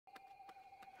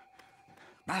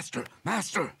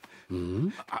Master.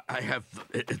 I have.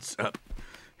 It's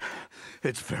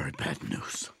very bad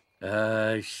news.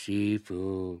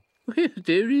 Shifu.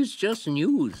 There is just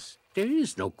news. There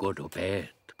is no good or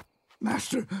bad.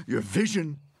 Master, your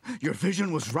vision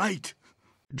was right.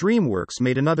 DreamWorks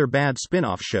made another bad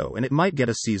spin-off show, and it might get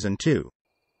a season 2.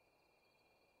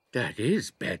 That is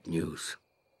bad news.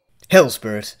 Hell,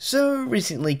 Spirit. So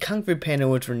recently, Kung Fu Panda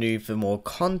was renewed for more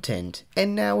content,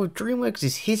 and now with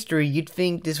DreamWorks' history, you'd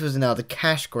think this was another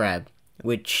cash grab,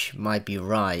 which might be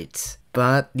right.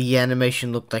 But the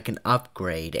animation looked like an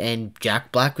upgrade, and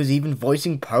Jack Black was even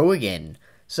voicing Po again.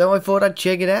 So I thought I'd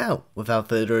check it out. Without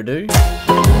further ado.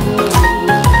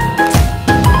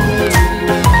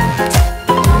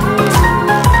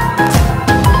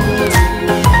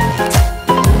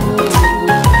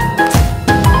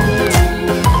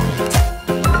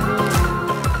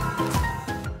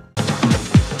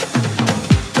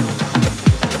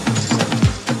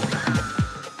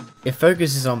 It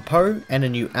focuses on Po and a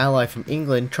new ally from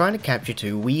England trying to capture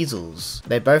 2 weasels.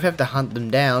 They both have to hunt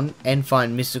them down and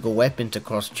find mystical weapons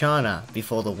across China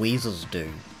before the weasels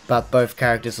do. But both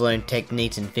characters learn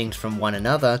techniques and things from one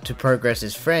another to progress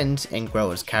as friends and grow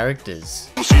as characters.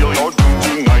 The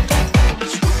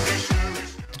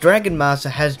Dragon Master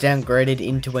has downgraded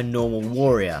into a normal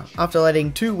warrior after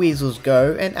letting 2 weasels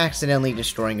go and accidentally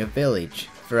destroying a village.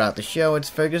 Throughout the show, it's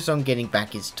focused on getting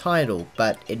back his title,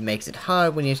 but it makes it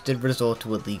hard when he has to resort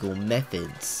to illegal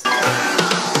methods.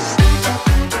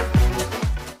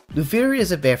 Lutheria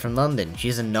is a bear from London. She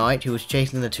is a knight who is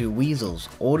chasing the 2 weasels,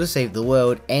 all to save the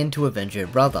world and to avenge her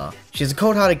brother. She is a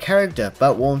cold-hearted character,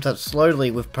 but warms up slowly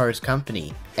with Po's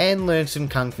company, and learns some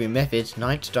kung fu methods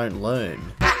knights don't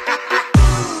learn.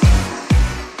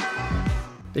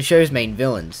 The show's main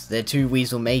villains, they're 2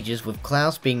 weasel mages, with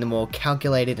Klaus being the more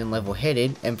calculated and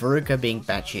level-headed, and Veruca being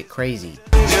batshit crazy.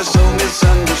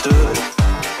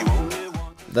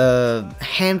 The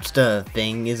hamster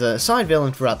thing is a side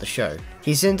villain throughout the show.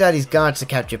 He sends out his guards to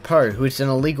capture Po, who has done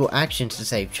illegal actions to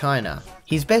save China.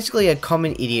 He's basically a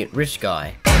common idiot rich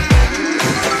guy.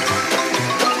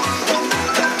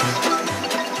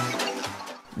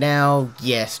 Now,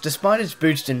 yes, despite its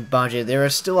boost in budget, there are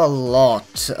still a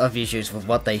lot of issues with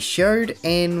what they showed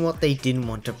and what they didn't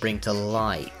want to bring to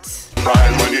light.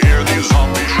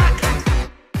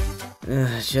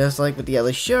 Just like with the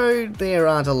other show, there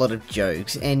aren't a lot of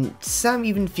jokes, and some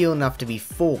even feel enough to be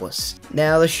forced.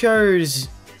 Now, the show's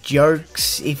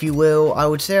jokes, if you will, I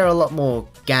would say are a lot more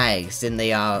gags than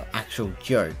they are actual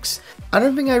jokes. I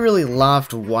don't think I really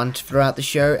laughed once throughout the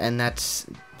show, and that's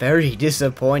very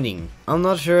disappointing. I'm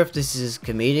not sure if this is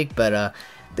comedic, but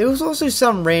there was also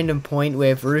some random point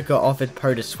where Veruca offered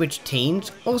Po to switch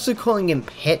teams, also calling him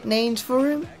pet names for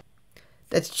him.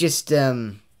 That's just,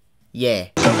 yeah.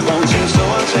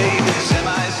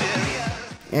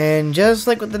 And just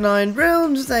like with the 9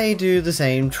 realms, they do the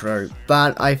same trope,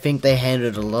 but I think they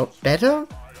handled it a lot better.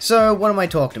 So what am I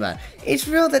talking about? It's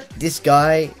real that this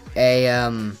guy, yeah,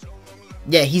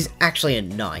 he's actually a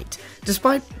knight.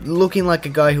 Despite looking like a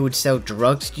guy who would sell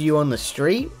drugs to you on the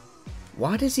street,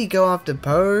 why does he go after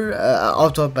Po?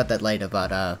 I'll talk about that later,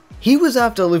 but he was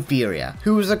after Lutheria,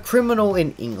 who was a criminal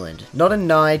in England, not a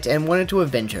knight, and wanted to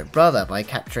avenge her brother by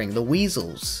capturing the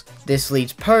weasels. This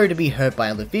leads Po to be hurt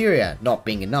by Lutheria, not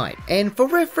being a knight, and for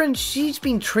reference, she's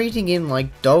been treating him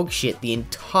like dog shit the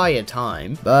entire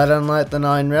time. But unlike the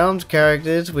 9 Realms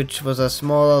characters, which was a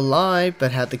smaller lie,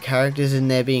 but had the characters in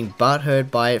there being butthurt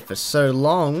by it for so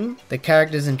long, the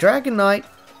characters in Dragon Knight,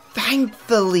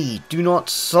 thankfully, do not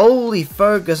solely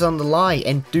focus on the lie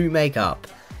and do make up.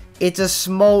 It's a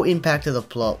small impact to the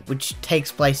plot, which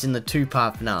takes place in the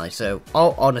 2-part finale, so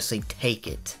I'll honestly take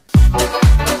it.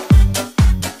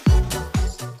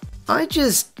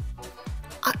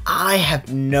 I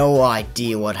have no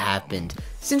idea what happened.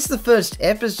 Since the first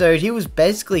episode, he was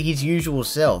basically his usual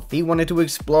self. He wanted to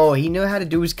explore, he knew how to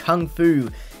do his kung fu.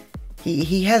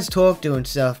 He has talked to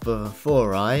himself before,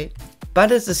 right?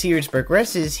 But as the series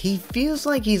progresses, he feels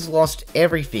like he's lost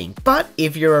everything. But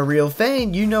if you're a real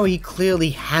fan, you know he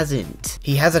clearly hasn't.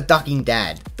 He has a ducking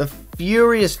dad, the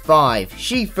Furious 5,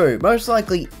 Shifu, most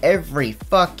likely every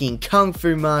fucking kung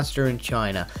fu master in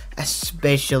China,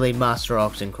 especially Master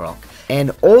Oxencroc.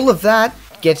 And all of that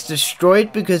gets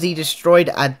destroyed because he destroyed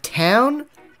a town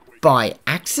by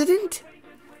accident?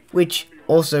 Which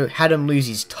also had him lose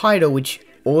his title, which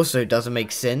also doesn't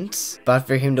make sense. But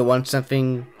for him to want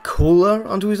something cooler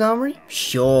onto his armory?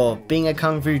 Sure, being a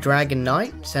Kung Fu Dragon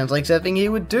Knight sounds like something he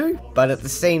would do, but at the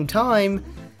same time,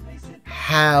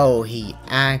 how he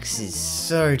acts is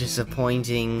so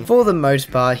disappointing. For the most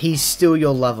part, he's still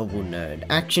your lovable nerd.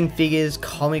 Action figures,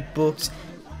 comic books,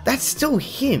 that's still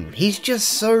him. He's just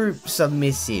so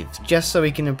submissive, just so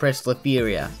he can impress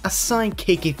Letheria. A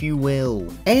sidekick, if you will.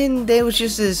 And there was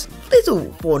just this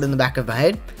little thought in the back of my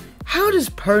head. How does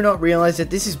Poe not realize that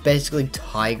this is basically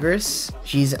Tigress?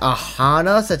 She's a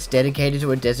harness that's dedicated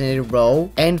to a designated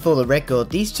role, and for the record,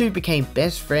 these two became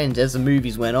best friends as the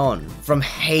movies went on. From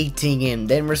hating him,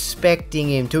 then respecting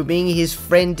him, to being his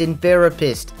friend and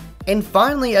therapist, and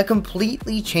finally a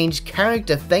completely changed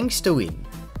character thanks to him.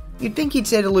 You'd think he'd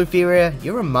say to Letheria,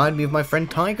 "You remind me of my friend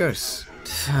Tigress."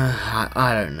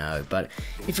 I don't know, but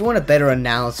if you want a better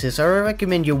analysis, I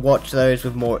recommend you watch those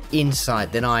with more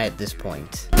insight than I at this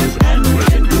point.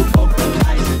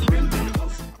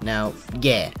 Now,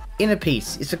 yeah, inner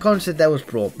peace is a concept that was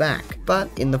brought back, but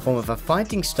in the form of a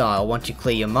fighting style once you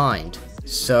clear your mind.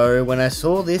 So when I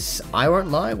saw this, I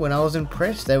won't lie, when I was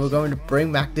impressed they were going to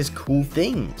bring back this cool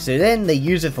thing. So then they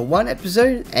use it for one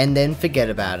episode and then forget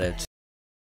about it.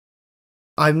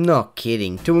 I'm not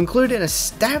kidding. To include an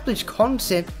established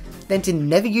concept, then to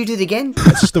never use it again?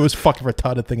 That's just the most fucking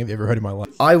retarded thing I've ever heard in my life.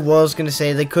 I was gonna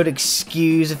say they could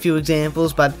excuse a few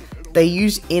examples, but they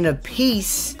use inner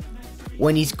peace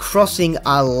when he's crossing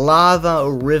a lava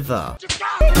river.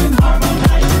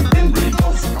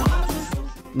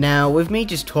 Now, with me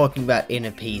just talking about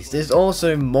inner peace, there's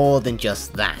also more than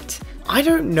just that. I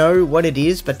don't know what it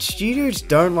is, but studios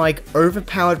don't like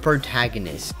overpowered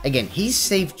protagonists. Again, he's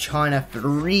saved China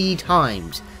 3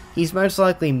 times. He's most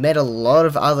likely met a lot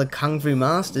of other kung fu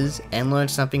masters and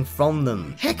learned something from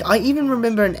them. Heck, I even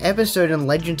remember an episode in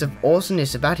Legends of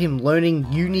Awesomeness about him learning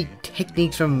unique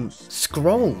techniques from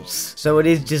scrolls. So it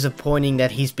is disappointing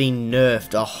that he's been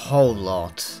nerfed a whole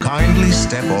lot. Kindly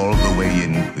step all the way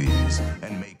in, please,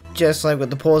 and make... Just like with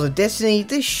the Paws of Destiny,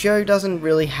 this show doesn't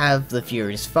really have the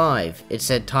Furious 5. It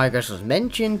said Tigress was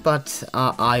mentioned, but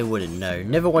I wouldn't know.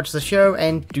 Never watched the show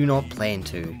and do not plan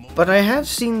to. But I have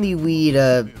seen the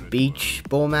weird beach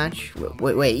ball match.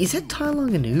 Wait, is that Tai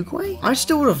Lung and Oogway? I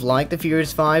still would have liked the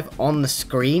Furious 5 on the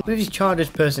screen. With his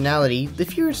childish personality, the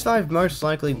Furious 5 most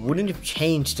likely wouldn't have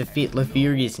changed to fit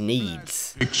Letheria's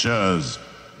needs. Pictures,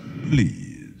 please.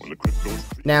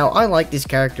 Now, I liked this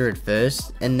character at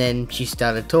first, and then she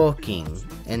started talking,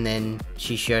 and then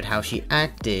she showed how she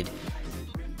acted.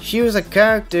 She was a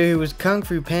character who was Kung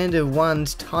Fu Panda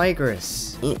 1's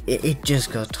Tigress. It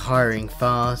just got tiring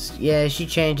fast. Yeah, she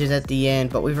changes at the end,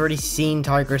 but we've already seen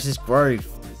Tigress's growth.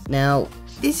 Now,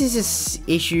 this is an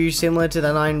issue similar to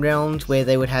the 9 Realms, where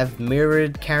they would have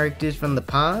mirrored characters from the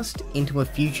past into a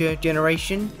future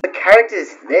generation. The characters,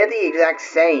 they're the exact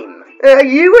same.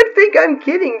 You would think I'm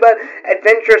kidding, but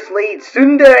adventurous lead,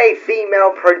 tsundere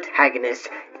female protagonist.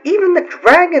 Even the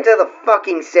dragons are the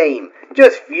fucking same.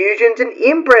 Just fusions and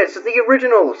inbreds of the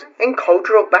originals, and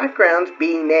cultural backgrounds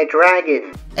being their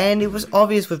dragon. And it was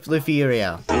obvious with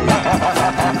Letheria.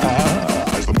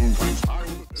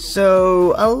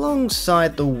 So,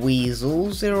 alongside the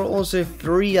weasels, there are also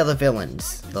 3 other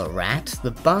villains. The rat,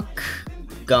 the buck,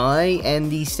 guy,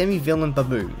 and the semi-villain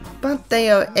baboon. But they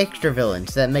are extra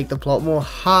villains that make the plot more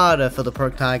harder for the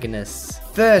protagonists.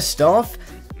 First off,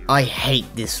 I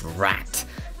hate this rat.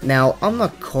 Now, I'm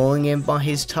not calling him by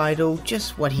his title,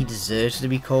 just what he deserves to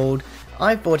be called.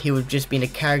 I thought he would have just been a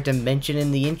character mentioned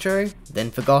in the intro,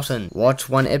 then forgotten. Watch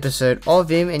one episode of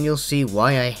him and you'll see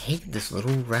why I hate this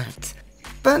little rat.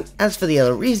 But as for the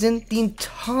other reason, the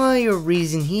entire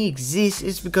reason he exists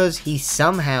is because he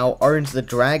somehow owns the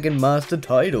Dragon Master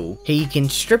title. He can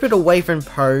strip it away from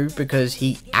Poe because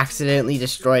he accidentally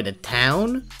destroyed a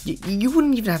town. You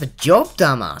wouldn't even have a job,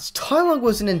 dumbass. Tai Lung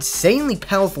was an insanely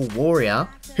powerful warrior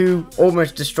who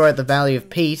almost destroyed the Valley of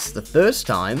Peace the first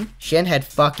time. Shen had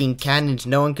fucking cannons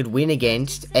no one could win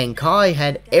against, and Kai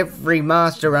had every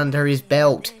master under his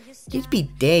belt. You'd be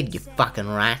dead, you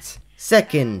fucking rat.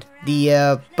 Second,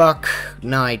 the Buck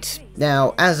Knight.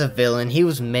 Now, as a villain, he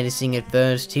was menacing at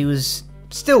first. He was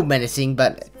still menacing,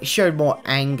 but showed more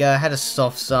anger, had a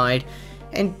soft side,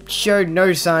 and showed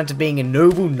no signs of being a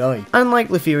noble knight. Unlike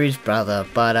Letheria's brother,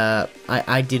 but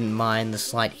I didn't mind the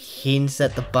slight hints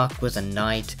that the Buck was a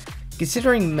knight,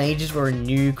 considering mages were a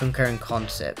new concurrent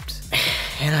concept.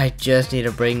 And I just need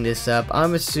to bring this up.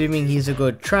 I'm assuming he's a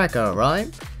good tracker, right?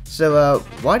 So,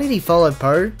 why did he follow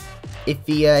Poe?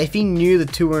 If he knew the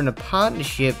two were in a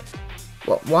partnership,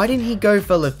 why didn't he go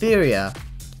for Letheria?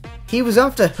 He was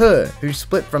after her, who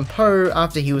split from Poe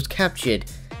after he was captured.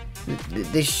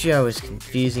 This show is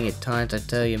confusing at times, I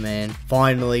tell you, man.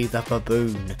 Finally, the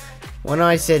baboon. When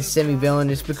I said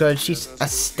semi-villain, it's because she's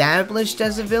established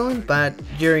as a villain, but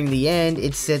during the end,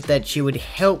 it said that she would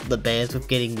help the bears with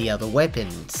getting the other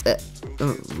weapons.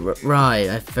 Right,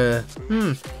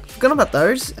 forgot about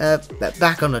those.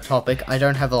 Back on the topic, I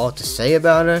don't have a lot to say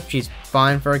about her. She's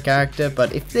fine for a character,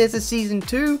 but if there's a season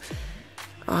 2,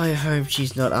 I hope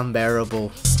she's not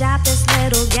unbearable. Stop this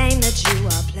little game that you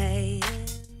are playing.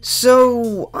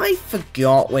 So, I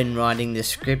forgot when writing this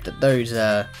script that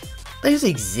those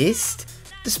exist.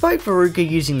 Despite Veruca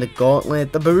using the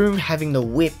gauntlet, the Baroom having the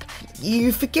whip,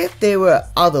 you forget there were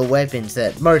other weapons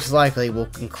that most likely will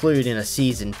conclude in a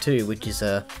season 2, which is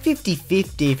a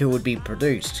 50-50 if it would be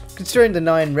produced, considering the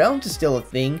 9 realms is still a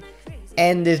thing,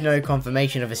 and there's no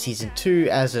confirmation of a season 2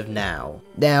 as of now.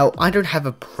 Now, I don't have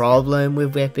a problem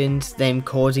with weapons, them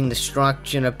causing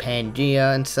destruction of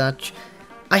Pangea and such.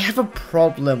 I have a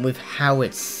problem with how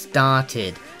it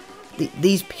started.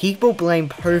 These people blame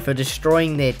Poe for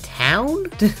destroying their town?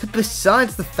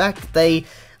 Besides the fact that they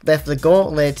left the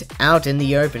gauntlet out in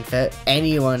the open for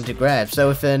anyone to grab. So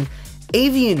if an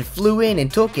avian flew in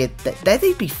and took it,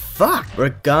 they'd be fucked.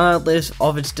 Regardless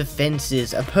of its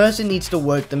defenses, a person needs to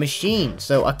work the machine,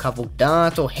 so a couple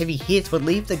darts or heavy hits would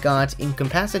leave the guards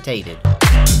incapacitated.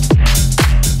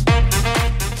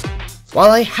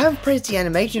 While I have praised the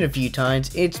animation a few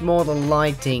times, it's more the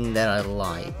lighting that I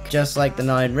like. Just like the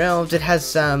 9 realms, it has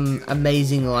some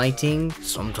amazing lighting,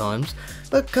 sometimes,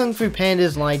 but Kung Fu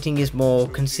Panda's lighting is more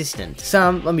consistent.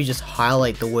 Let me just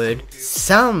highlight the word,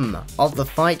 some of the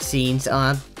fight scenes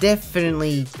are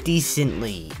definitely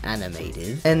decently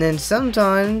animated, and then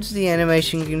sometimes the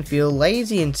animation can feel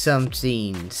lazy in some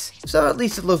scenes. So at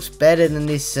least it looks better than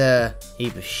this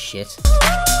heap of shit.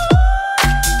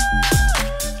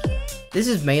 This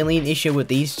is mainly an issue with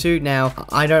these two. Now,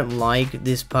 I don't like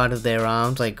this part of their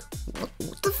arms. Like,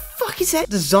 what the fuck is that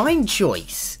design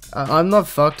choice? I'm not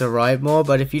fucked to ride more,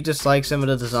 but if you dislike some of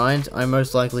the designs, I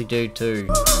most likely do too.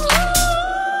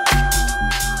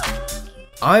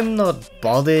 I'm not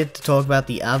bothered to talk about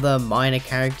the other minor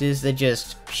characters. They're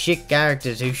just shit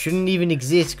characters who shouldn't even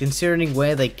exist considering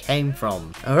where they came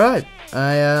from. Alright,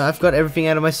 I've got everything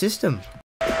out of my system.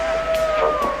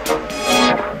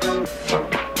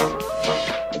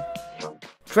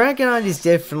 Dragonite is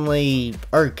definitely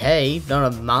okay,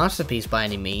 not a masterpiece by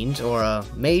any means, or a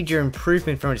major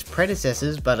improvement from its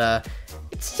predecessors, but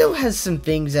it still has some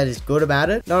things that is good about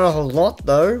it. Not a whole lot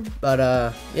though, but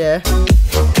yeah.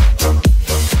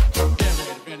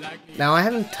 Now I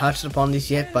haven't touched upon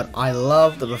this yet, but I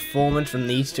love the performance from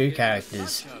these two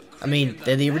characters. I mean,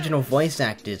 they're the original voice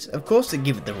actors, of course they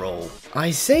give it the role.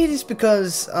 I say this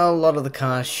because a lot of the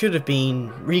cast should have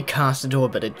been recast to do a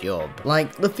better job.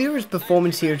 Like, Lefira's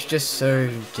performance here is just so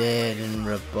dead and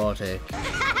robotic.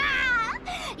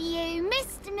 You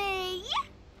missed me!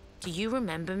 Do you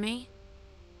remember me?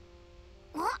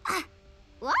 What?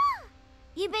 What?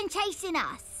 You've been chasing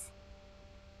us?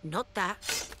 Not that.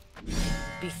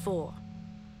 Before.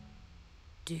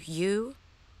 Do you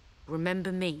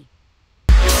remember me?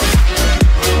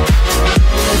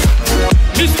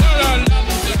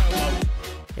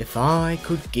 If I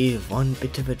could give one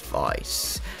bit of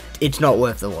advice, it's not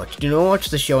worth the watch. Do not watch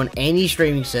the show on any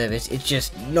streaming service, it's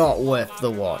just not worth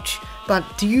the watch.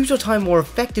 But to use your time more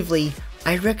effectively,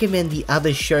 I recommend the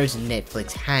other shows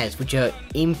Netflix has, which are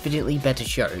infinitely better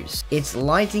shows. Its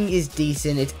lighting is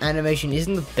decent, its animation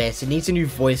isn't the best, it needs a new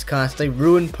voice cast, they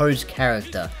ruined Poe's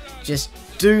character. Just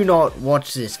do not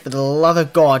watch this, for the love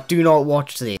of God, do not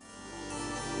watch this.